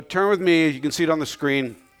turn with me, you can see it on the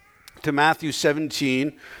screen, to Matthew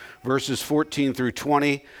 17, verses 14 through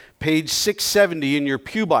 20, page 670 in your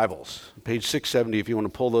pew Bibles. Page 670 if you want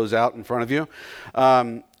to pull those out in front of you.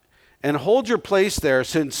 And hold your place there,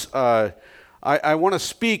 since I want to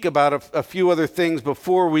speak about a few other things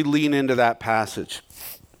before we lean into that passage.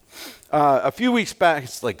 A few weeks back,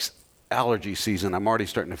 it's like allergy season. I'm already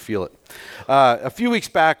starting to feel it. A few weeks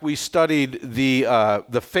back, we studied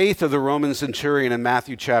the faith of the Roman centurion in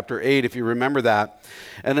Matthew chapter 8, if you remember that.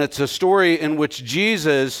 And it's a story in which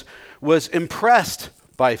Jesus was impressed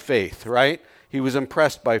by faith, right? He was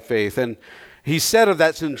impressed by faith. And he said of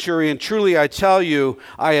that centurion, "Truly I tell you,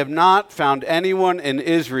 I have not found anyone in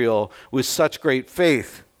Israel with such great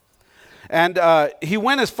faith." And he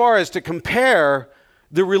went as far as to compare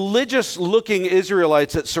the religious-looking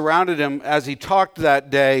Israelites that surrounded him as he talked that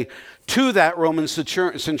day to that Roman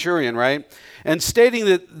centurion, right? And stating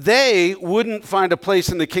that they wouldn't find a place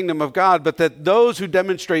in the kingdom of God, but that those who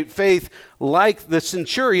demonstrate faith like the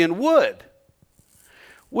centurion would.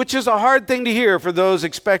 Which is a hard thing to hear for those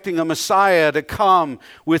expecting a Messiah to come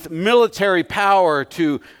with military power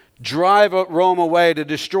to drive Rome away, to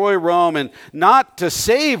destroy Rome, and not to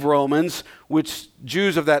save Romans, which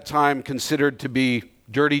Jews of that time considered to be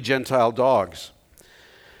dirty Gentile dogs.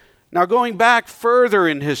 Now, going back further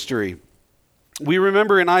in history, we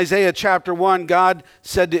remember in Isaiah chapter 1, God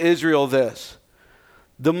said to Israel this,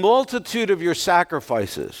 "The multitude of your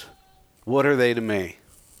sacrifices, what are they to me?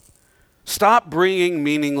 Stop bringing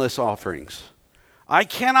meaningless offerings. I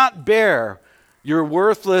cannot bear your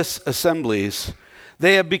worthless assemblies.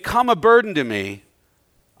 They have become a burden to me.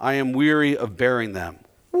 I am weary of bearing them."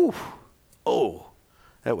 Ooh. Oh,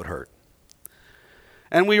 that would hurt.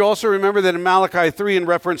 And we also remember that in Malachi 3, in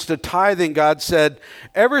reference to tithing, God said,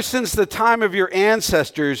 "Ever since the time of your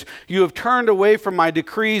ancestors, you have turned away from my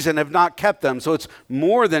decrees and have not kept them." So it's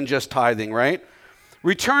more than just tithing, right?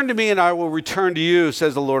 "Return to me and I will return to you,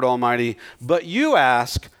 says the Lord Almighty. But you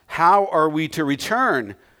ask, how are we to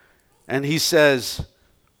return?" And he says,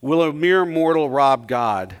 "Will a mere mortal rob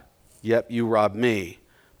God? Yet you rob me.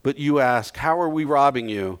 But you ask, how are we robbing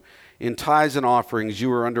you? In tithes and offerings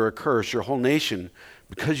you are under a curse, your whole nation,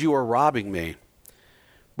 because you are robbing me.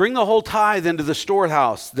 Bring the whole tithe into the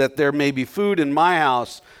storehouse, that there may be food in my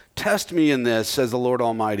house. Test me in this, says the Lord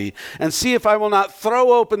Almighty, and see if I will not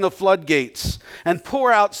throw open the floodgates and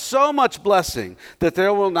pour out so much blessing that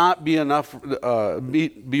there will not be enough,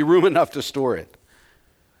 be room enough to store it."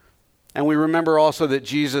 And we remember also that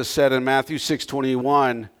Jesus said in Matthew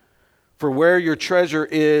 6:21, "For where your treasure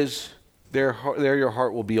is, there your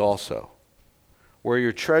heart will be also." Where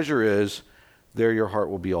your treasure is, there your heart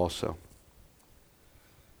will be also.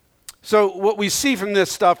 So what we see from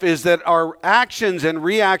this stuff is that our actions and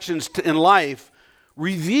reactions in life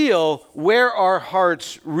reveal where our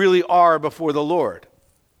hearts really are before the Lord.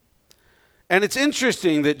 And it's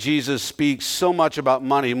interesting that Jesus speaks so much about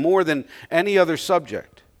money, more than any other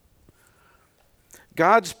subject.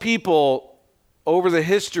 God's people over the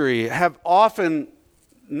history have often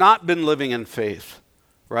not been living in faith,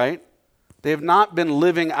 right? They have not been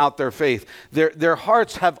living out their faith. Their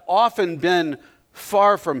hearts have often been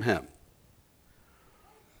far from him.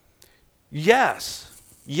 Yes,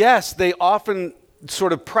 they often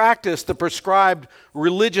sort of practiced the prescribed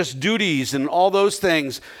religious duties and all those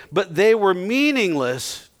things, but they were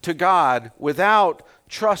meaningless to God without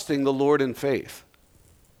trusting the Lord in faith.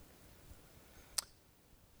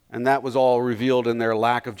 And that was all revealed in their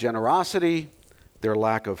lack of generosity, their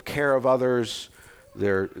lack of care of others,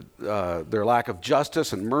 their lack of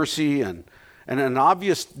justice and mercy, and an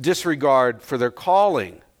obvious disregard for their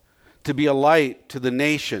calling to be a light to the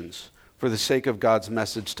nations for the sake of God's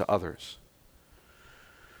message to others.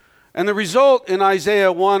 And the result in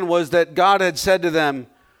Isaiah 1 was that God had said to them,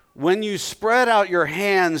 "When you spread out your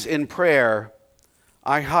hands in prayer,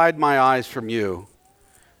 I hide my eyes from you.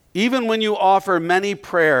 Even when you offer many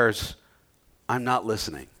prayers, I'm not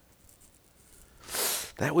listening."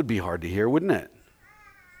 That would be hard to hear, wouldn't it?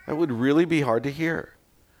 That would really be hard to hear.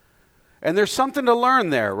 And there's something to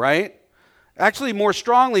learn there, right? Actually, more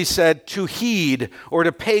strongly said, to heed or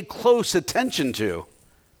to pay close attention to.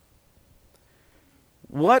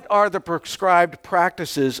 What are the prescribed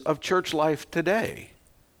practices of church life today?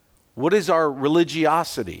 What is our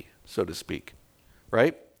religiosity, so to speak,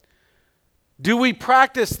 right? Do we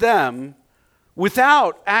practice them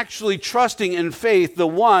without actually trusting in faith the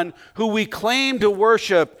one who we claim to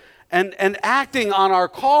worship and acting on our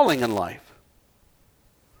calling in life?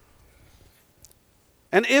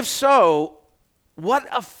 And if so, what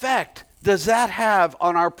effect does that have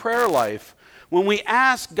on our prayer life when we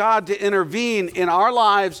ask God to intervene in our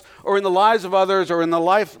lives or in the lives of others or in the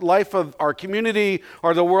life of our community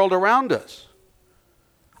or the world around us.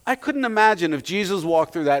 I couldn't imagine if Jesus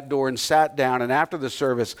walked through that door and sat down and after the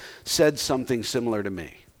service said something similar to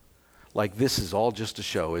me. Like, this is all just a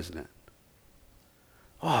show, isn't it?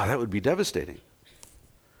 Oh, that would be devastating.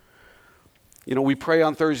 You know, we pray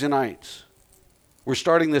on Thursday nights. We're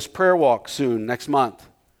starting this prayer walk soon, next month.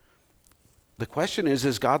 The question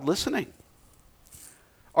is God listening?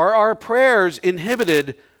 Are our prayers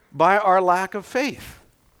inhibited by our lack of faith?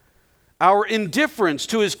 Our indifference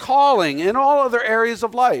to his calling in all other areas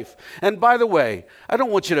of life? And by the way, I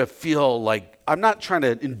don't want you to feel like, I'm not trying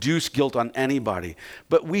to induce guilt on anybody,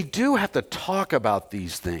 but we do have to talk about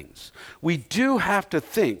these things. We do have to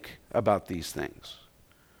think about these things.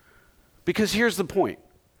 Because here's the point.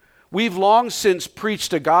 We've long since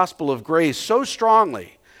preached a gospel of grace so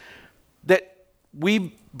strongly that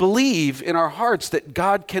we believe in our hearts that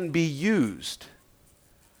God can be used.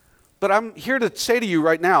 But I'm here to say to you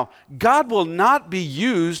right now, God will not be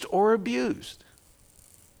used or abused.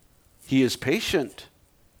 He is patient,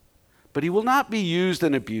 but he will not be used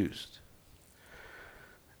and abused.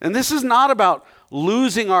 And this is not about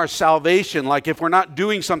losing our salvation, like if we're not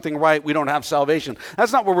doing something right, we don't have salvation.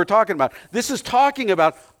 That's not what we're talking about. This is talking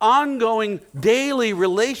about ongoing daily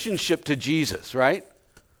relationship to Jesus, right?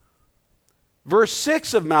 Verse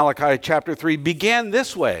 6 of Malachi chapter 3 began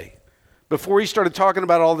this way. Before he started talking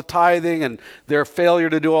about all the tithing and their failure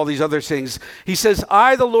to do all these other things, he says,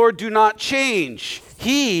 I, the Lord, do not change.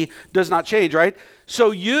 He does not change, right?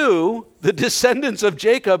 So you, the descendants of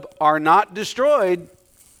Jacob, are not destroyed.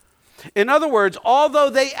 In other words, although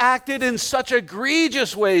they acted in such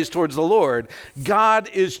egregious ways towards the Lord, God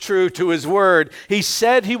is true to his word. He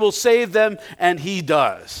said he will save them, and he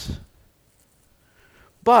does.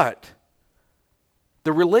 But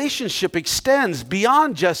the relationship extends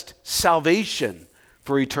beyond just salvation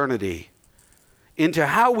for eternity into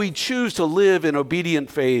how we choose to live in obedient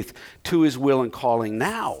faith to his will and calling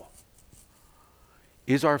now.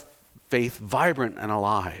 Is our faith vibrant and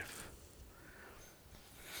alive?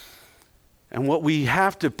 And what we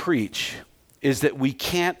have to preach is that we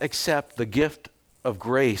can't accept the gift of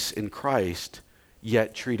grace in Christ,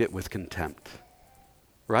 yet treat it with contempt.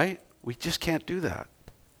 Right? We just can't do that.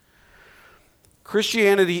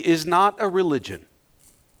 Christianity is not a religion.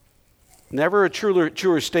 Never a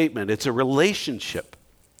truer statement. It's a relationship.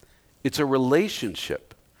 It's a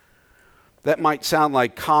relationship. That might sound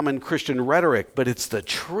like common Christian rhetoric, but it's the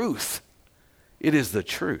truth. It is the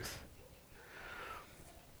truth.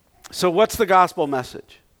 So what's the gospel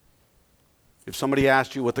message? If somebody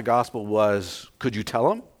asked you what the gospel was, could you tell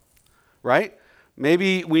them? Right?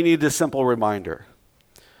 Maybe we need a simple reminder.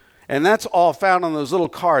 And that's all found on those little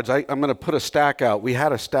cards. I'm going to put a stack out. We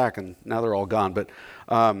had a stack, and now they're all gone. But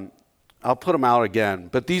I'll put them out again.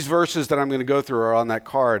 But these verses that I'm going to go through are on that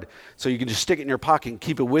card, so you can just stick it in your pocket and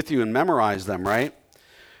keep it with you and memorize them, right?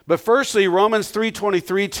 But firstly, Romans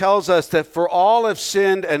 3:23 tells us that for all have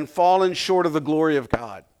sinned and fallen short of the glory of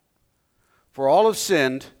God. For all have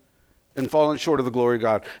sinned and fallen short of the glory of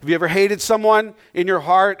God. Have you ever hated someone in your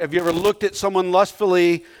heart? Have you ever looked at someone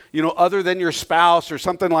lustfully, other than your spouse or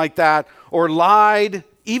something like that? Or lied,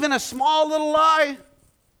 even a small little lie?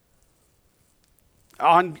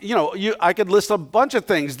 I could list a bunch of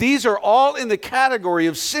things. These are all in the category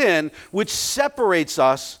of sin, which separates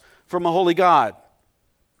us from a holy God.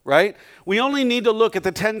 Right? We only need to look at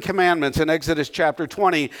the 10 Commandments in Exodus chapter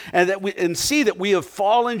 20 and see that we have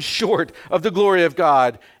fallen short of the glory of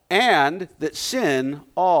God, and that sin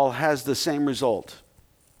all has the same result.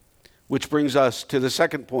 Which brings us to the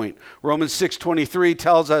second point. Romans 6:23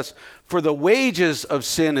 tells us, for the wages of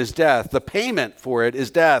sin is death. The payment for it is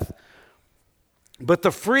death. But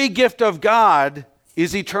the free gift of God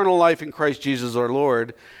is eternal life in Christ Jesus our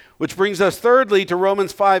Lord. Which brings us thirdly to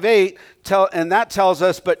Romans 5:8, and that tells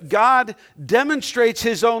us, but God demonstrates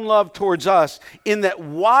his own love towards us in that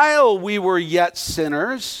while we were yet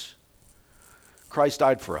sinners, Christ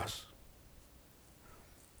died for us.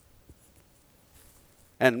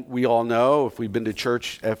 And we all know, if we've been to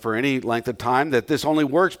church for any length of time, that this only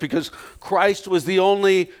works because Christ was the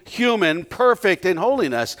only human perfect in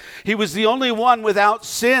holiness. He was the only one without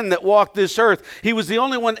sin that walked this earth. He was the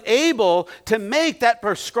only one able to make that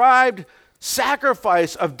prescribed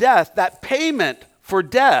sacrifice of death, that payment for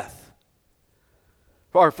death,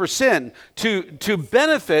 or for sin, to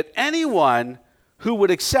benefit anyone who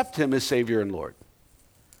would accept him as Savior and Lord.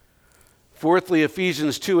 Fourthly,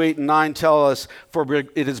 Ephesians 2:8-9 tell us, for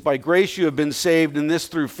it is by grace you have been saved, and this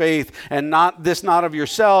through faith, and not of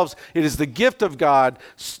yourselves. It is the gift of God,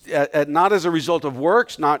 not as a result of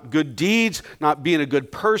works, not good deeds, not being a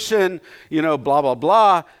good person, blah, blah,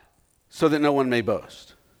 blah, so that no one may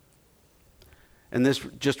boast. And this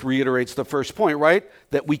just reiterates the first point, right?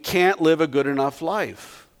 That we can't live a good enough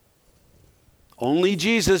life. Only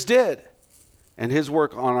Jesus did. And his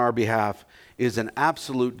work on our behalf is an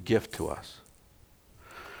absolute gift to us.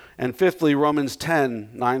 And fifthly, Romans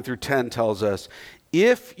 10:9-10 tells us,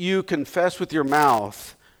 if you confess with your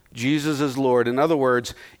mouth Jesus is Lord, in other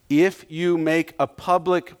words, if you make a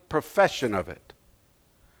public profession of it,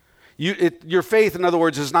 your faith, in other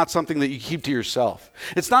words, is not something that you keep to yourself.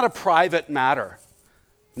 It's not a private matter.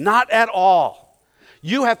 Not at all.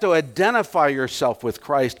 You have to identify yourself with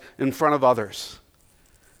Christ in front of others.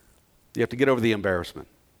 You have to get over the embarrassment,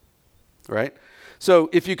 right? So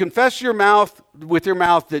if you confess with your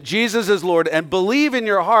mouth that Jesus is Lord and believe in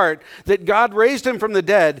your heart that God raised him from the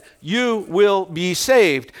dead, you will be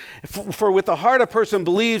saved. For with the heart a person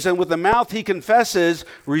believes, and with the mouth he confesses,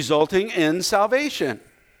 resulting in salvation.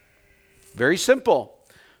 Very simple.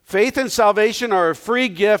 Faith and salvation are a free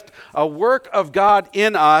gift, a work of God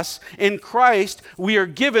in us. In Christ, we are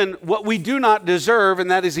given what we do not deserve,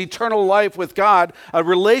 and that is eternal life with God, a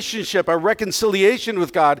relationship, a reconciliation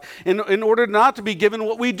with God, in order not to be given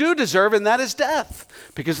what we do deserve, and that is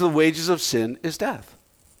death, because the wages of sin is death,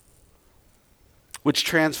 which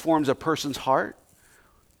transforms a person's heart,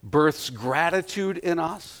 births gratitude in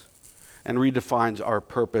us, and redefines our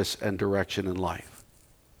purpose and direction in life.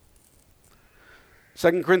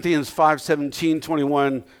 2 Corinthians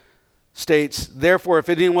 5:17-21 states, therefore, if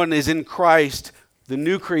anyone is in Christ, the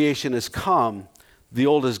new creation has come, the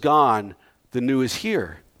old is gone, the new is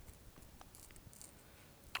here.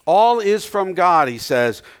 All is from God, he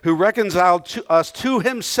says, who reconciled us to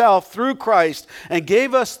himself through Christ and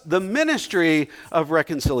gave us the ministry of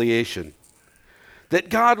reconciliation. That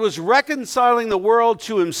God was reconciling the world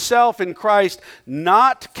to himself in Christ,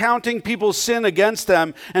 not counting people's sin against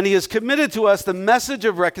them, and he has committed to us the message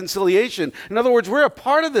of reconciliation. In other words, we're a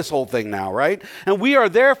part of this whole thing now, right? And we are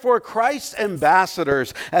therefore Christ's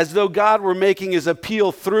ambassadors, as though God were making his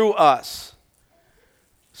appeal through us.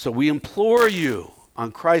 So we implore you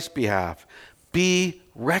on Christ's behalf, be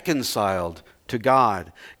reconciled to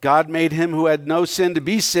God. God made him who had no sin to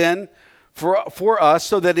be sin for us,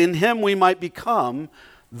 so that in him we might become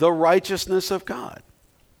the righteousness of God.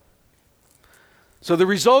 So the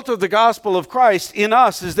result of the gospel of Christ in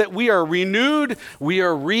us is that we are renewed, we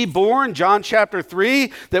are reborn, John chapter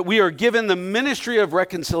 3, that we are given the ministry of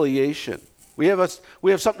reconciliation. We have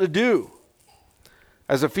something to do.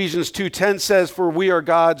 As Ephesians 2:10 says, for we are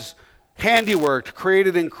God's handiwork,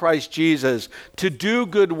 created in Christ Jesus, to do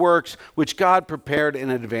good works which God prepared in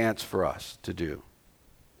advance for us to do.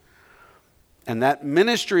 And that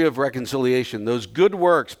ministry of reconciliation, those good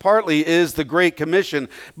works, partly is the Great Commission,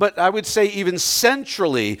 but I would say even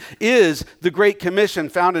centrally is the Great Commission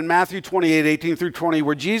found in Matthew 28:18-20,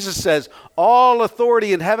 where Jesus says, all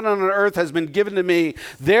authority in heaven and on earth has been given to me.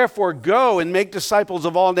 Therefore, go and make disciples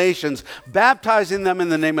of all nations, baptizing them in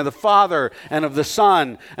the name of the Father and of the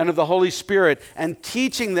Son and of the Holy Spirit, and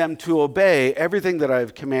teaching them to obey everything that I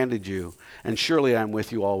have commanded you. And surely I am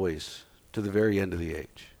with you always to the very end of the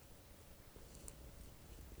age.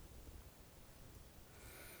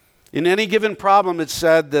 In any given problem, it's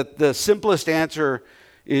said that the simplest answer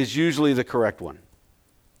is usually the correct one.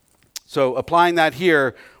 So applying that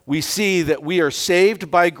here, we see that we are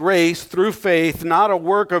saved by grace through faith, not a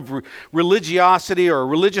work of religiosity or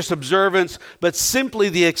religious observance, but simply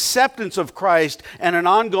the acceptance of Christ and an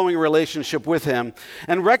ongoing relationship with him.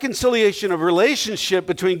 And reconciliation of relationship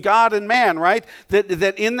between God and man, right?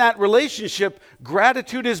 That in that relationship,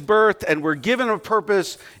 gratitude is birthed, and we're given a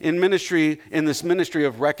purpose in ministry, in this ministry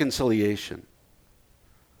of reconciliation.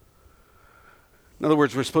 In other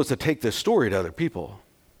words, we're supposed to take this story to other people.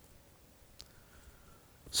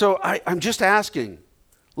 So I'm just asking,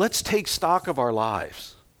 let's take stock of our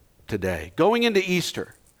lives today. Going into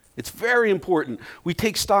Easter, it's very important we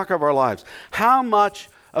take stock of our lives. How much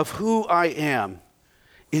of who I am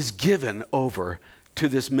is given over to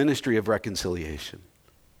this ministry of reconciliation?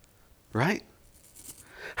 Right?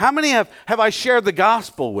 How many have I shared the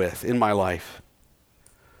gospel with in my life?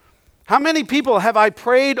 How many people have I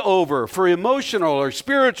prayed over for emotional or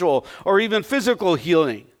spiritual or even physical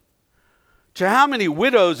healing? To how many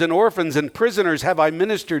widows and orphans and prisoners have I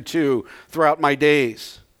ministered to throughout my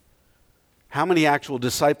days? How many actual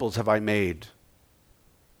disciples have I made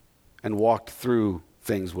and walked through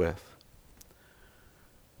things with?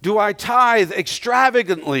 Do I tithe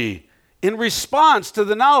extravagantly in response to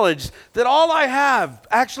the knowledge that all I have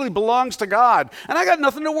actually belongs to God, and I got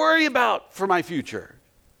nothing to worry about for my future.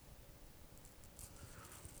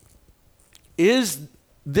 Is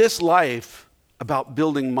this life about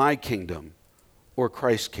building my kingdom or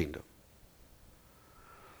Christ's kingdom?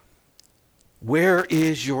 Where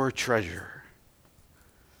is your treasure?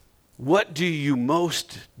 What do you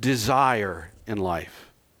most desire in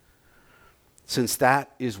life? Since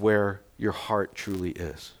that is where your heart truly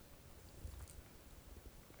is.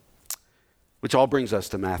 Which all brings us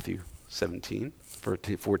to Matthew 17,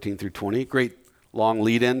 14 through 20. Great long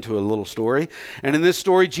lead in to a little story. And in this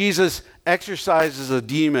story, Jesus exorcises a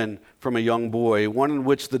demon from a young boy, one in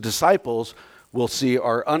which the disciples, we'll see,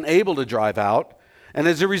 are unable to drive out. And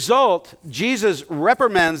as a result, Jesus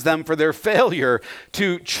reprimands them for their failure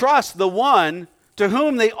to trust the one to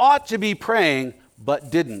whom they ought to be praying,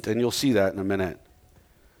 but didn't. And you'll see that in a minute.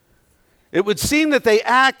 It would seem that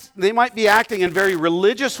they might be acting in very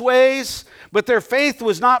religious ways, but their faith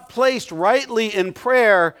was not placed rightly in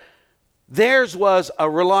prayer. Theirs was a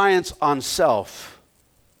reliance on self.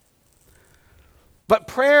 But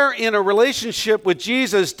prayer in a relationship with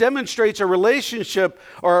Jesus demonstrates a relationship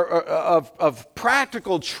of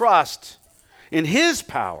practical trust in His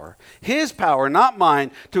power, not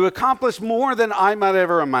mine, to accomplish more than I might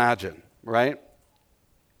ever imagine, right?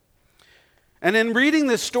 And in reading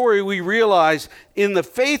this story, we realize in the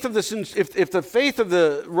faith of if the faith of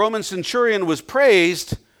the Roman centurion was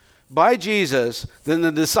praised by Jesus, then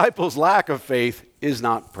the disciples' lack of faith is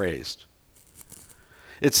not praised.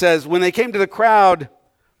 It says, when they came to the crowd,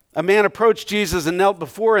 a man approached Jesus and knelt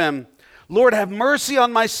before him. Lord, have mercy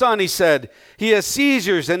on my son, he said. He has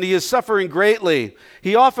seizures and he is suffering greatly.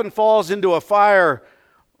 He often falls into the fire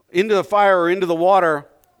or into the water.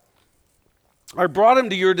 I brought him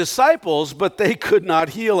to your disciples, but they could not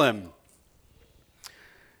heal him.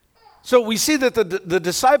 So we see that the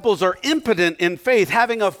disciples are impotent in faith,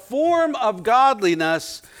 having a form of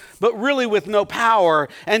godliness, but really with no power.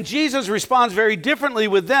 And Jesus responds very differently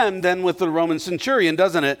with them than with the Roman centurion,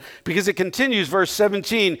 doesn't it? Because it continues, verse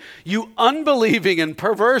 17, you unbelieving and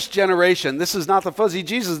perverse generation. This is not the fuzzy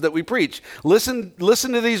Jesus that we preach. Listen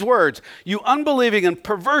to these words. You unbelieving and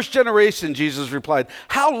perverse generation, Jesus replied,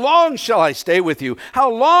 how long shall I stay with you?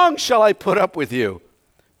 How long shall I put up with you?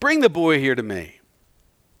 Bring the boy here to me.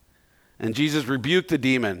 And Jesus rebuked the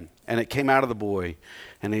demon, and it came out of the boy,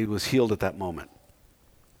 and he was healed at that moment.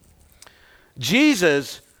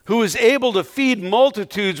 Jesus, who is able to feed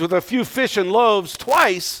multitudes with a few fish and loaves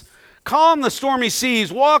twice, calm the stormy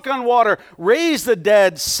seas, walk on water, raise the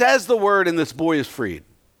dead, says the word, and this boy is freed.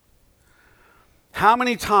 How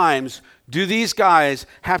many times do these guys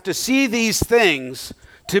have to see these things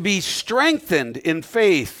to be strengthened in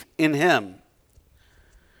faith in Him?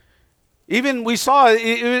 Even we saw,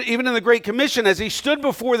 even in the Great Commission, as He stood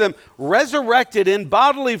before them, resurrected in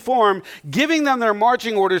bodily form, giving them their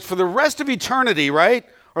marching orders for the rest of eternity, right?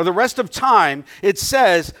 Or the rest of time, it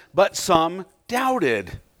says, but some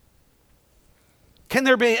doubted. Can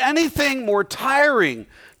there be anything more tiring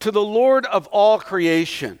to the Lord of all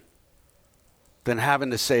creation than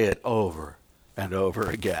having to say it over and over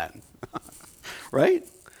again? Right?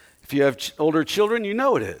 If you have older children, you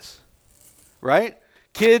know it is. Right?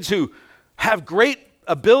 Kids who have great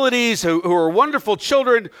abilities, who are wonderful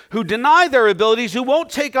children, who deny their abilities, who won't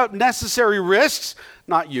take up necessary risks.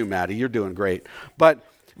 Not you, Maddie, you're doing great. But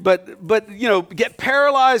get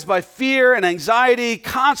paralyzed by fear and anxiety,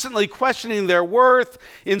 constantly questioning their worth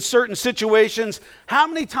in certain situations. How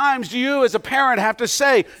many times do you as a parent have to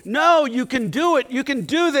say, no, you can do it, you can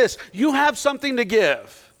do this, you have something to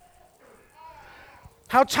give?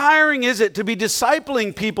 How tiring is it to be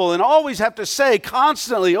discipling people and always have to say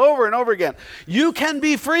constantly over and over again, you can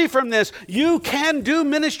be free from this. You can do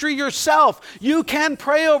ministry yourself. You can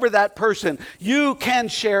pray over that person. You can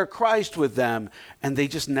share Christ with them. And they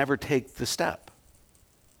just never take the step.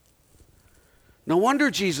 No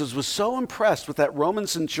wonder Jesus was so impressed with that Roman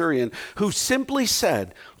centurion who simply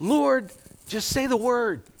said, Lord, just say the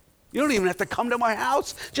word. You don't even have to come to my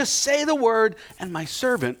house. Just say the word and my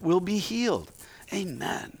servant will be healed.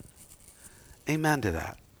 Amen. Amen to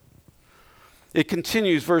that. It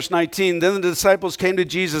continues, verse 19. Then the disciples came to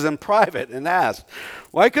Jesus in private and asked,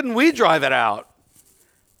 why couldn't we drive it out?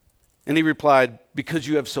 And he replied, because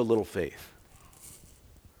you have so little faith.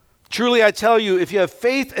 Truly, I tell you, if you have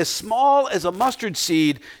faith as small as a mustard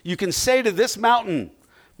seed, you can say to this mountain,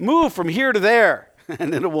 move from here to there,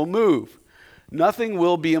 and then it will move. Nothing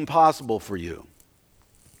will be impossible for you.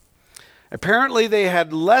 Apparently, they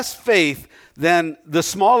had less faith than the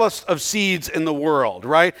smallest of seeds in the world,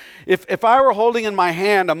 right? If I were holding in my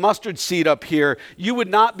hand a mustard seed up here, you would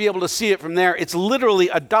not be able to see it from there. It's literally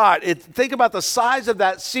a dot. Think about the size of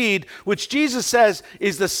that seed, which Jesus says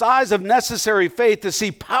is the size of necessary faith to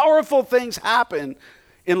see powerful things happen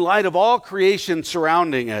in light of all creation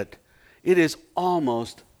surrounding it. It is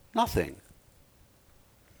almost nothing.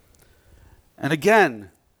 And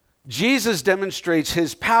again, Jesus demonstrates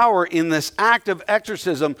his power in this act of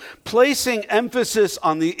exorcism, placing emphasis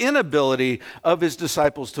on the inability of his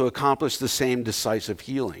disciples to accomplish the same decisive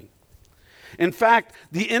healing. In fact,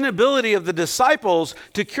 the inability of the disciples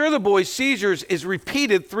to cure the boy's seizures is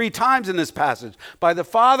repeated 3 times in this passage, by the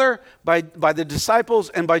Father, by the disciples,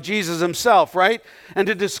 and by Jesus himself, right? And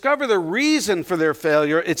to discover the reason for their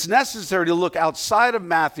failure, it's necessary to look outside of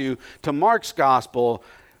Matthew to Mark's gospel,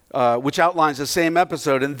 which outlines the same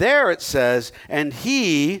episode. And there it says, and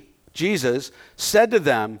he, Jesus, said to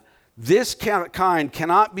them, this kind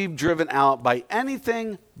cannot be driven out by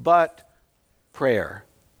anything but prayer.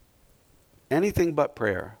 Anything but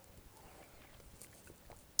prayer.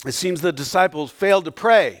 It seems the disciples failed to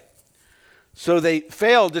pray. So they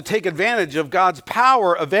failed to take advantage of God's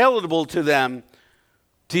power available to them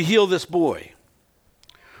to heal this boy.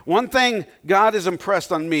 One thing God has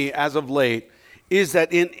impressed on me as of late is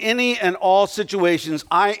that in any and all situations,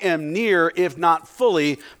 I am near, if not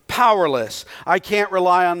fully, powerless. I can't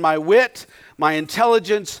rely on my wit, my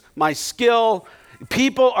intelligence, my skill.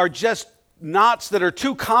 People are just knots that are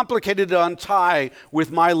too complicated to untie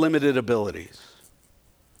with my limited abilities.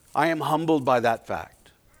 I am humbled by that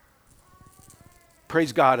fact.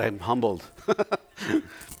 Praise God, I'm humbled.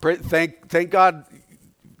 Thank God.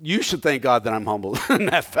 You should thank God that I'm humbled in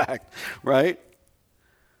that fact, right?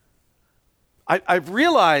 I've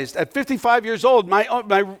realized at 55 years old,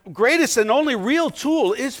 my greatest and only real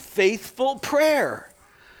tool is faithful prayer.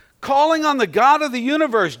 Calling on the God of the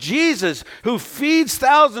universe, Jesus, who feeds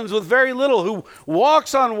thousands with very little, who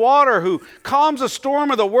walks on water, who calms a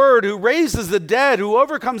storm of the word, who raises the dead, who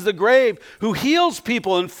overcomes the grave, who heals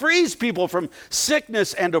people and frees people from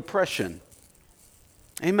sickness and oppression.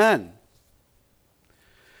 Amen.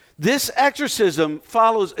 This exorcism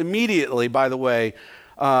follows immediately, by the way,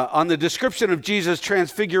 on the description of Jesus'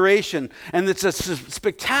 transfiguration. And it's a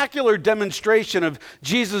spectacular demonstration of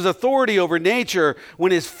Jesus' authority over nature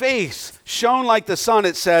when his face shone like the sun,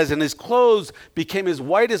 it says, and his clothes became as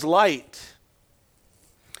white as light.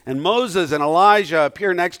 And Moses and Elijah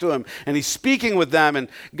appear next to him, and he's speaking with them. And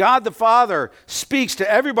God the Father speaks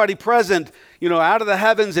to everybody present, out of the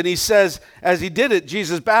heavens. And he says, as he did at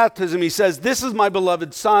Jesus' baptism, he says, "This is my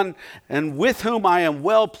beloved Son, and with whom I am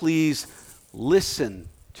well pleased. Listen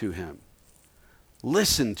to him."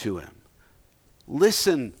 Listen to him.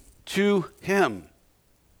 Listen to him.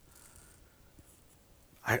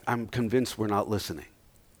 I'm convinced we're not listening.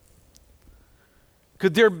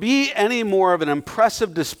 Could there be any more of an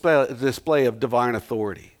impressive display of divine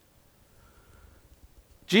authority?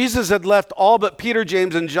 Jesus had left all but Peter,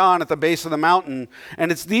 James, and John at the base of the mountain,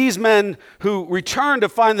 and it's these men who return to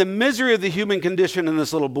find the misery of the human condition in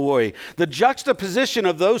this little boy. The juxtaposition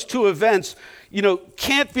of those two events,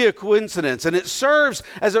 can't be a coincidence, and it serves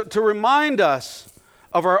to remind us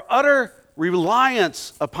of our utter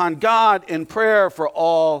reliance upon God in prayer for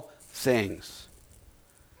all things.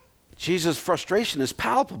 Jesus' frustration is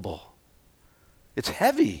palpable. It's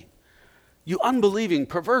heavy. You unbelieving,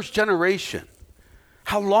 perverse generation.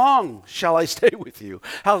 How long shall I stay with you?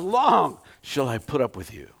 How long shall I put up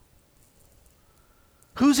with you?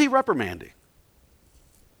 Who's he reprimanding?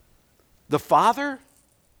 The Father?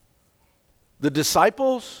 The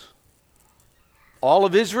disciples? All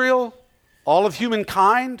of Israel? All of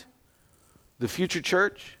humankind? The future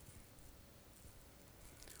church?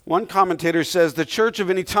 One commentator says the church of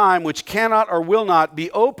any time which cannot or will not be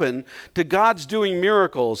open to God's doing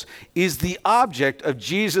miracles is the object of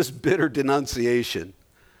Jesus' bitter denunciation.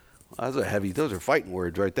 Well, those are fighting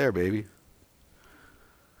words right there, baby.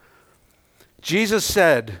 Jesus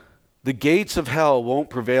said the gates of hell won't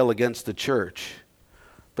prevail against the church.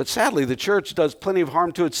 But sadly, the church does plenty of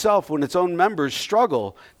harm to itself when its own members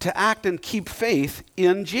struggle to act and keep faith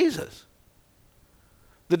in Jesus.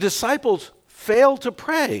 The disciples fail to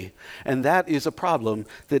pray, and that is a problem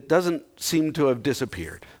that doesn't seem to have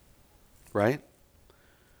disappeared, right?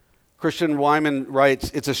 Christian Wyman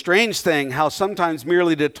writes, "It's a strange thing how sometimes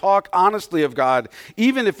merely to talk honestly of God,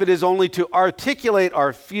 even if it is only to articulate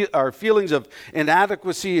our feelings of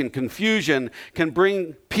inadequacy and confusion, can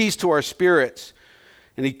bring peace to our spirits.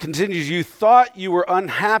 And he continues, you thought you were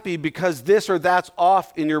unhappy because this or that's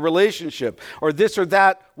off in your relationship, or this or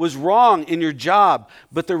that was wrong in your job.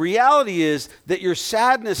 But the reality is that your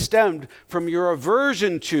sadness stemmed from your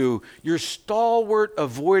aversion to, your stalwart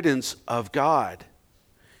avoidance of God.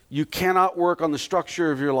 You cannot work on the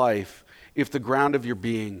structure of your life if the ground of your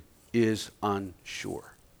being is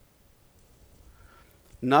unsure.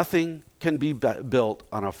 Nothing can be built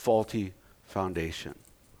on a faulty foundation,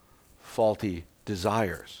 faulty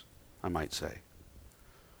desires, I might say.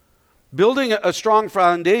 Building a strong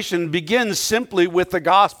foundation begins simply with the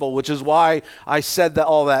gospel, which is why I said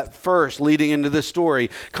all that first, leading into this story.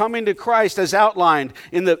 Coming to Christ, as outlined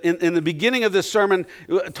in the beginning of this sermon,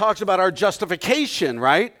 it talks about our justification,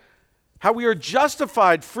 right? How we are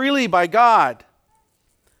justified freely by God.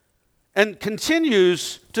 And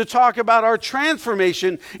continues to talk about our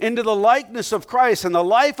transformation into the likeness of Christ and the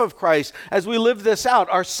life of Christ as we live this out,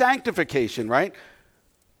 our sanctification, right?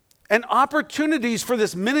 And opportunities for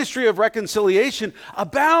this ministry of reconciliation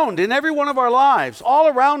abound in every one of our lives, all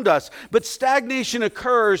around us. But stagnation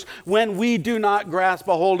occurs when we do not grasp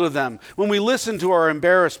a hold of them, when we listen to our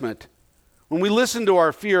embarrassment, when we listen to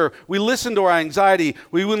our fear, we listen to our anxiety,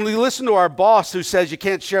 when we listen to our boss who says you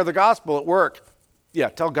can't share the gospel at work. Yeah,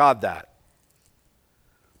 tell God that.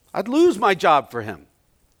 I'd lose my job for him.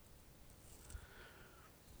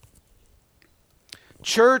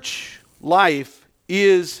 Church life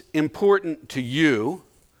is important to you,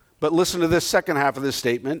 but listen to this second half of this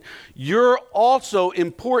statement. You're also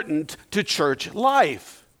important to church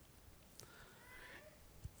life.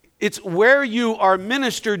 It's where you are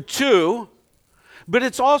ministered to, but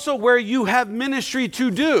it's also where you have ministry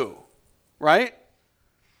to do, right?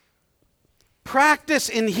 Practice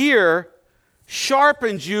in here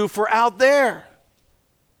sharpens you for out there.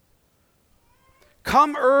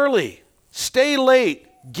 Come early, stay late,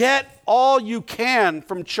 get all you can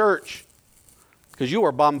from church because you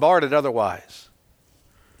are bombarded otherwise.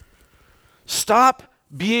 Stop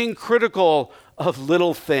being critical of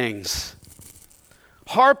little things.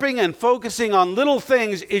 Harping and focusing on little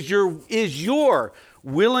things is your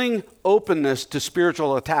willing openness to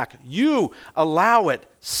spiritual attack. You allow it.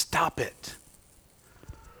 Stop it.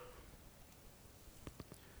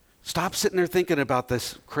 Stop sitting there thinking about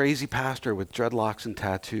this crazy pastor with dreadlocks and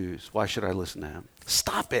tattoos. Why should I listen to him?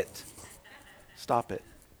 Stop it. Stop it.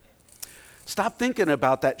 Stop thinking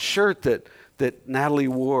about that shirt that Natalie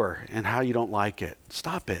wore and how you don't like it.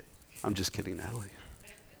 Stop it. I'm just kidding, Natalie.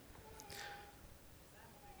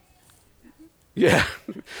 Yeah.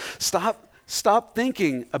 Stop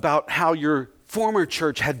thinking about how your former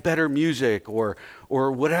church had better music or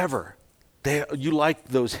whatever. You like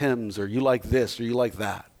those hymns, or you like this, or you like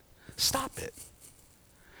that. Stop it.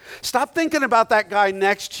 Stop thinking about that guy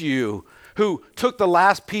next to you who took the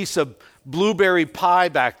last piece of blueberry pie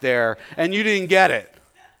back there and you didn't get it.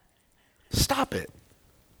 Stop it.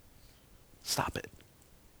 Stop it.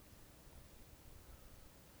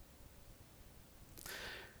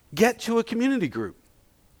 Get to a community group.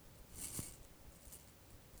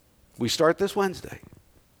 We start this Wednesday.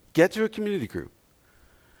 Get to a community group.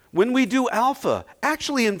 When we do Alpha,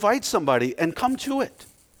 actually invite somebody and come to it.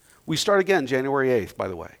 We start again January 8th, by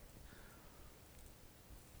the way.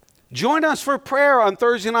 Join us for prayer on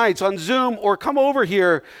Thursday nights on Zoom, or come over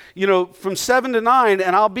here, from 7 to 9,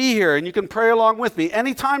 and I'll be here, and you can pray along with me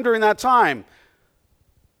anytime during that time,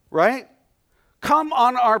 right? Come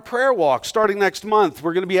on our prayer walk starting next month.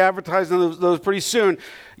 We're going to be advertising those pretty soon.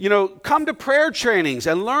 Come to prayer trainings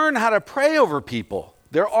and learn how to pray over people.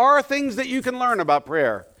 There are things that you can learn about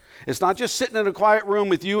prayer. It's not just sitting in a quiet room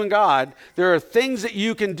with you and God. There are things that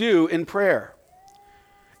you can do in prayer.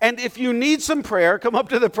 And if you need some prayer, come up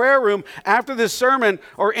to the prayer room after this sermon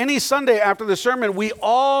or any Sunday after the sermon. We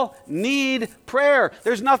all need prayer.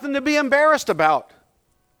 There's nothing to be embarrassed about.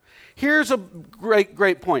 Here's a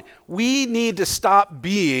great point. We need to stop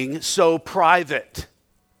being so private.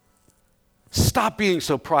 Stop being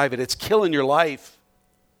so private. It's killing your life.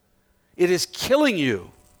 It is killing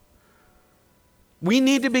you. We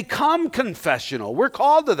need to become confessional. We're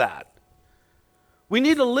called to that. We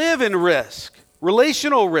need to live in risk,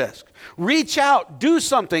 relational risk. Reach out, do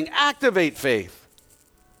something, activate faith.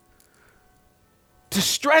 To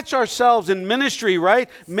stretch ourselves in ministry, right?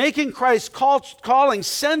 Making Christ's calling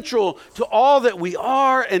central to all that we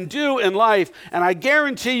are and do in life. And I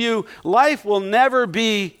guarantee you, life will never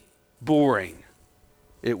be boring.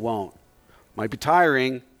 It won't. Might be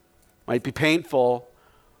tiring, might be painful,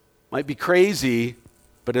 might be crazy,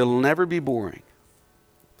 but it'll never be boring.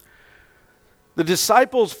 The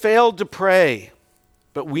disciples failed to pray,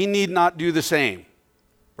 but we need not do the same,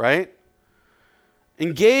 right?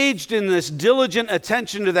 engaged in this diligent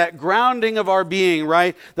attention to that grounding of our being,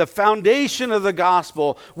 right? The foundation of the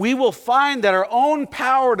gospel, we will find that our own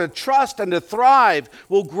power to trust and to thrive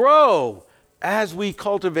will grow as we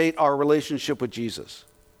cultivate our relationship with Jesus.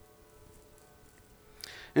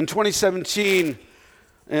 In 2017,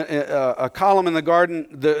 a column in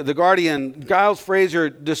the Guardian, Giles Fraser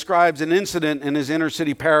describes an incident in his inner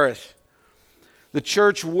city parish. The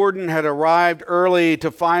church warden had arrived early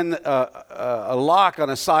to find a lock on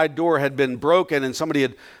a side door had been broken, and somebody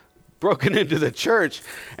had broken into the church.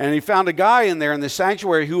 And he found a guy in there in the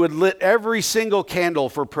sanctuary who had lit every single candle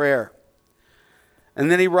for prayer. And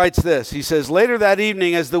then he writes this. He says, later that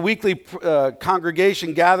evening, as the weekly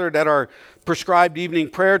congregation gathered at our prescribed evening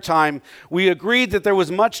prayer time, we agreed that there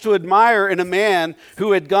was much to admire in a man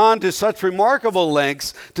who had gone to such remarkable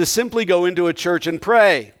lengths to simply go into a church and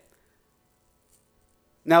pray.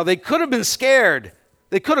 Now, they could have been scared.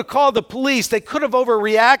 They could have called the police. They could have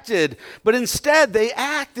overreacted. But instead, they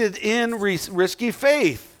acted in risky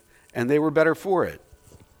faith, and they were better for it.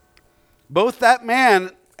 Both that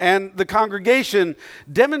man and the congregation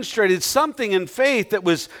demonstrated something in faith that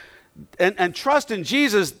was, and trust in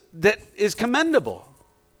Jesus that is commendable.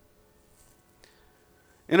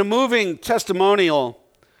 In a moving testimonial,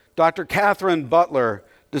 Dr. Catherine Butler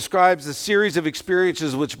describes the series of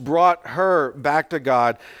experiences which brought her back to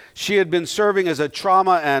God. She had been serving as a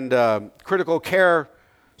trauma and critical care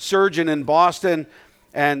surgeon in Boston,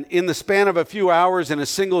 and in the span of a few hours in a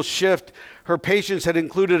single shift, her patients had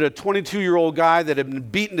included a 22-year-old guy that had been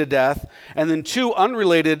beaten to death, and then two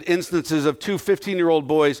unrelated instances of two 15-year-old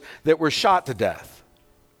boys that were shot to death.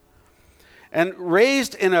 And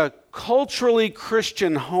raised in a culturally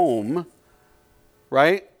Christian home,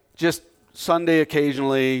 right? Just Sunday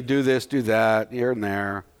occasionally, do this, do that, here and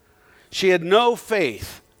there. She had no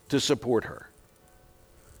faith to support her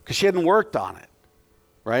because she hadn't worked on it,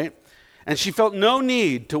 right? And she felt no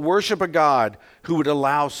need to worship a God who would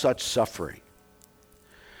allow such suffering.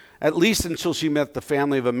 At least until she met the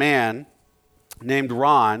family of a man named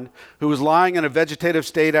Ron, who was lying in a vegetative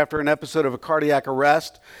state after an episode of a cardiac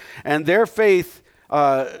arrest. And their faith,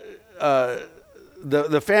 the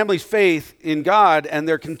family's faith in God and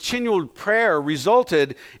their continual prayer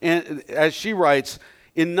resulted in, as she writes,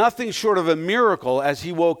 in nothing short of a miracle as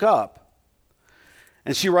he woke up.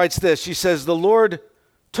 And she writes this, she says, the Lord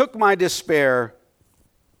took my despair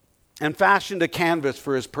and fashioned a canvas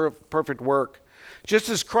for his perfect work. Just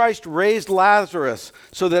as Christ raised Lazarus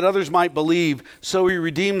so that others might believe, so he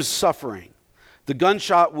redeems suffering. The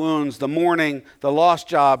gunshot wounds, the mourning, the lost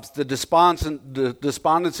jobs, the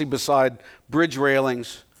despondency beside bridge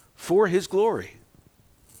railings for his glory.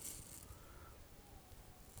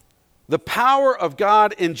 The power of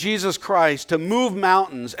God in Jesus Christ to move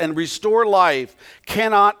mountains and restore life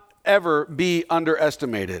cannot ever be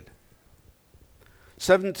underestimated.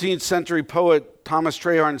 17th century poet Thomas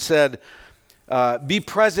Traherne said, be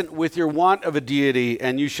present with your want of a deity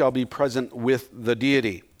and you shall be present with the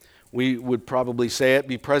deity. We would probably say it,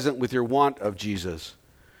 be present with your want of Jesus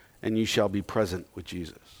and you shall be present with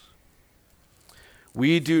Jesus.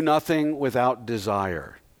 We do nothing without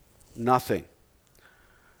desire. Nothing.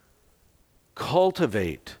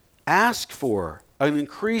 Cultivate, ask for an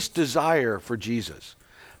increased desire for Jesus.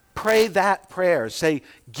 Pray that prayer. Say,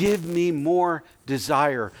 give me more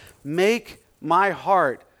desire. Make my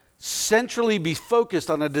heart centrally be focused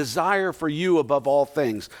on a desire for you above all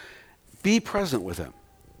things. Be present with him.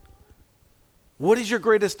 What is your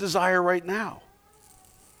greatest desire right now?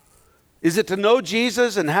 Is it to know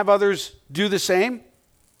Jesus and have others do the same?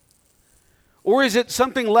 Or is it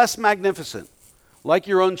something less magnificent, like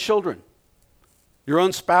your own children, your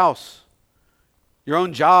own spouse, your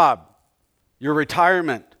own job, your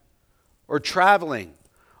retirement, or traveling,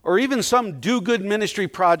 or even some do-good ministry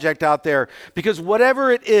project out there? Because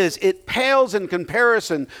whatever it is, it pales in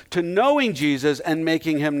comparison to knowing Jesus and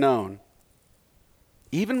making him known.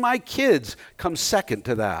 Even my kids come second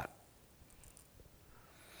to that.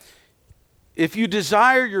 If you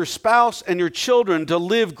desire your spouse and your children to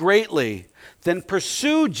live greatly, then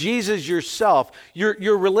pursue Jesus yourself.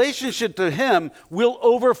 Your relationship to him will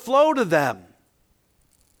overflow to them.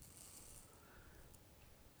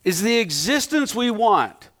 Is the existence we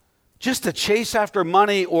want just to chase after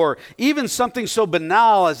money or even something so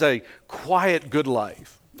banal as a quiet, good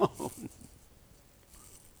life?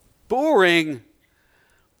 Boring.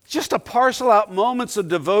 Just to parcel out moments of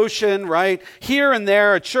devotion, right? Here and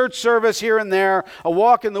there, a church service here and there, a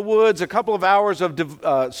walk in the woods, a couple of hours of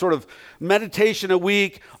sort of meditation a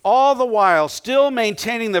week, all the while still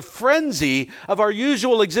maintaining the frenzy of our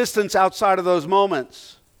usual existence outside of those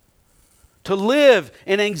moments. to live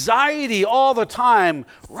in anxiety all the time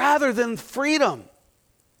rather than freedom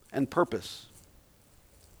and purpose.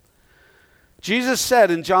 Jesus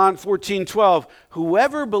said in John 14:12,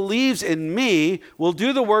 "Whoever believes in me will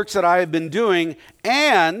do the works that I have been doing,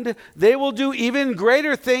 and they will do even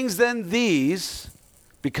greater things than these,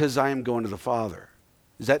 because I am going to the Father."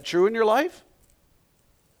 Is that true in your life?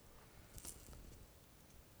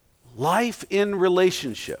 Life in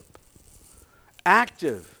relationship,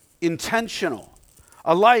 active, intentional.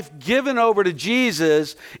 A life given over to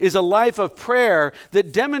Jesus is a life of prayer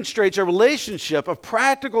that demonstrates a relationship of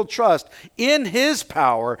practical trust in His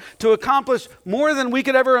power to accomplish more than we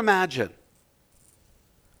could ever imagine.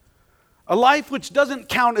 A life which doesn't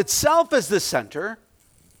count itself as the center,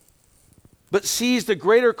 but sees the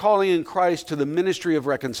greater calling in Christ to the ministry of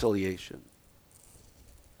reconciliation.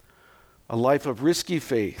 A life of risky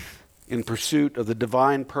faith in pursuit of the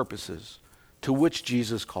divine purposes to which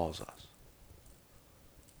Jesus calls us.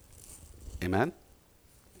 Amen?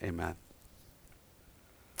 Amen.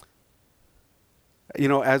 You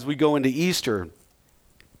know, as we go into Easter,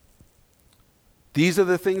 these are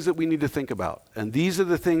the things that we need to think about, and these are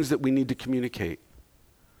the things that we need to communicate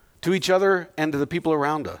to each other and to the people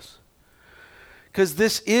around us. Because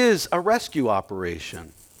this is a rescue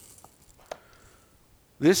operation.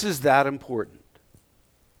 This is that important.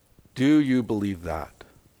 Do you believe that?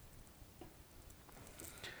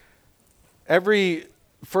 Every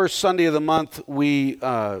first Sunday of the month, we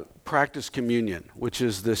practice communion, which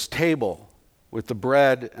is this table with the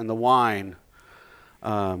bread and the wine.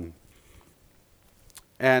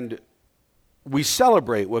 And we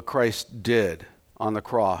celebrate what Christ did on the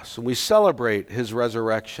cross. And we celebrate His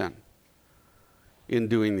resurrection in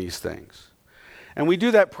doing these things. And we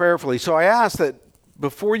do that prayerfully. So I ask that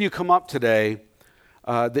before you come up today,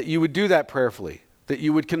 that you would do that prayerfully, that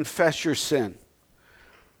you would confess your sin,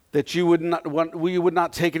 that you would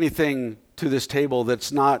not take anything to this table that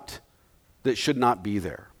should not be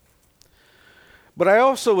there. But I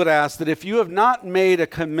also would ask that if you have not made a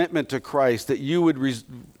commitment to Christ, that you would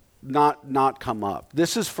not come up.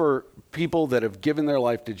 This is for people that have given their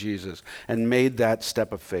life to Jesus and made that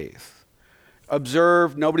step of faith.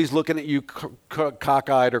 Observe, nobody's looking at you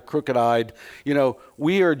cockeyed or crooked-eyed. You know,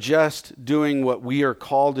 we are just doing what we are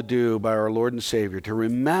called to do by our Lord and Savior, to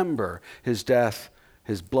remember His death,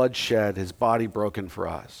 His blood shed, His body broken for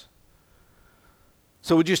us.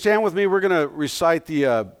 So would you stand with me? We're going to recite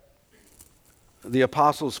the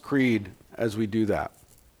Apostles' Creed as we do that,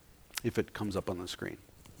 if it comes up on the screen.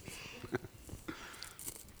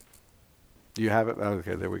 Do you have it?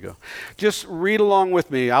 Okay, there we go. Just read along with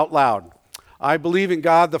me out loud. I believe in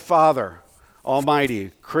God the Father,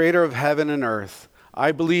 Almighty, creator of heaven and earth.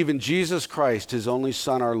 I believe in Jesus Christ, His only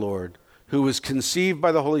Son, our Lord, who was conceived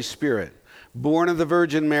by the Holy Spirit, born of the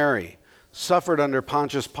Virgin Mary, suffered under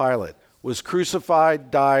Pontius Pilate, was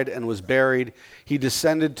crucified, died, and was buried. He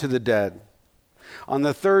descended to the dead. On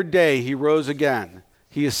the third day, He rose again.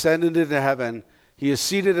 He ascended into heaven. He is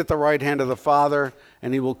seated at the right hand of the Father,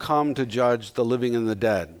 and He will come to judge the living and the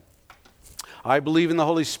dead. I believe in the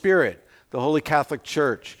Holy Spirit, the Holy Catholic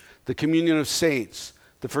Church, the communion of saints,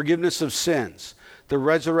 the forgiveness of sins, the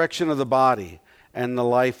resurrection of the body, and the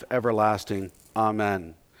life everlasting.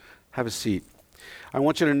 Amen. Have a seat. I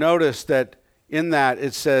want you to notice that in that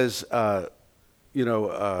it says, where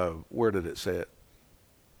did it say it?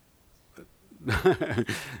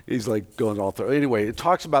 He's like going all through. Anyway, it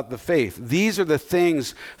talks about the faith. These are the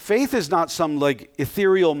things. Faith is not some like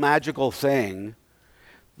ethereal, magical thing.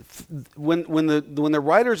 When the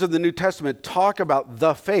writers of the New Testament talk about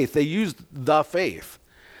the faith, they use the faith.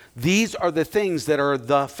 These are the things that are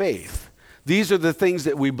the faith. These are the things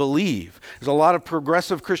that we believe. There's a lot of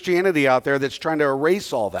progressive Christianity out there that's trying to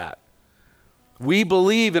erase all that. We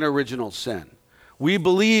believe in original sin. We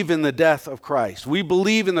believe in the death of Christ. We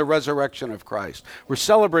believe in the resurrection of Christ. We're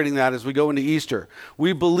celebrating that as we go into Easter.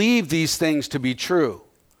 We believe these things to be true.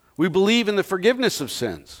 We believe in the forgiveness of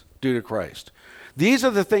sins due to Christ. These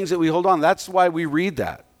are the things that we hold on. That's why we read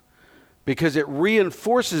that, because it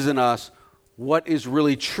reinforces in us what is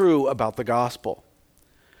really true about the gospel.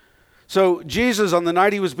 So Jesus, on the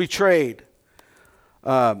night He was betrayed,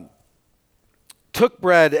 took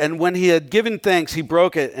bread, and when He had given thanks, He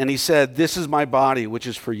broke it, and He said, "This is my body, which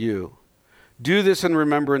is for you. Do this in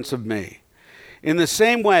remembrance of me." In the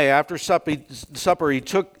same way, after supper, He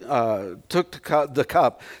took the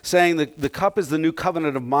cup, saying, "The cup is the new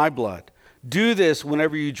covenant of my blood. Do this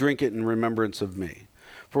whenever you drink it in remembrance of me.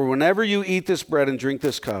 For whenever you eat this bread and drink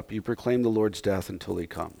this cup, you proclaim the Lord's death until He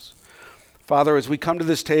comes." Father, as we come to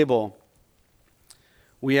this table,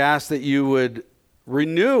 we ask that you would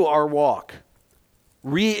renew our walk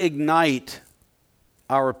reignite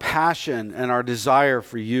our passion and our desire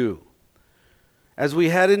for you. As we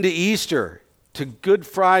head into Easter, to Good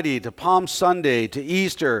Friday, to Palm Sunday, to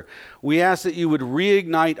Easter, we ask that you would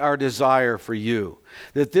reignite our desire for you.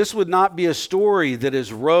 That this would not be a story that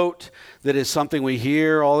is rote, that is something we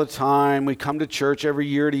hear all the time. We come to church every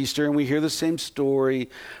year at Easter and we hear the same story,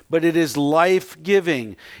 but it is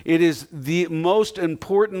life-giving. It is the most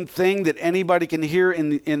important thing that anybody can hear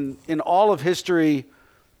in all of history,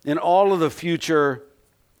 in all of the future,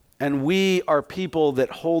 and we are people that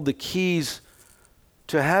hold the keys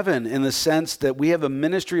to heaven in the sense that we have a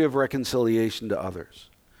ministry of reconciliation to others.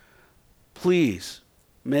 Please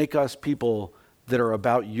make us people that are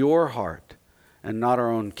about your heart and not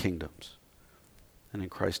our own kingdoms. And in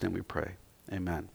Christ's name we pray. Amen.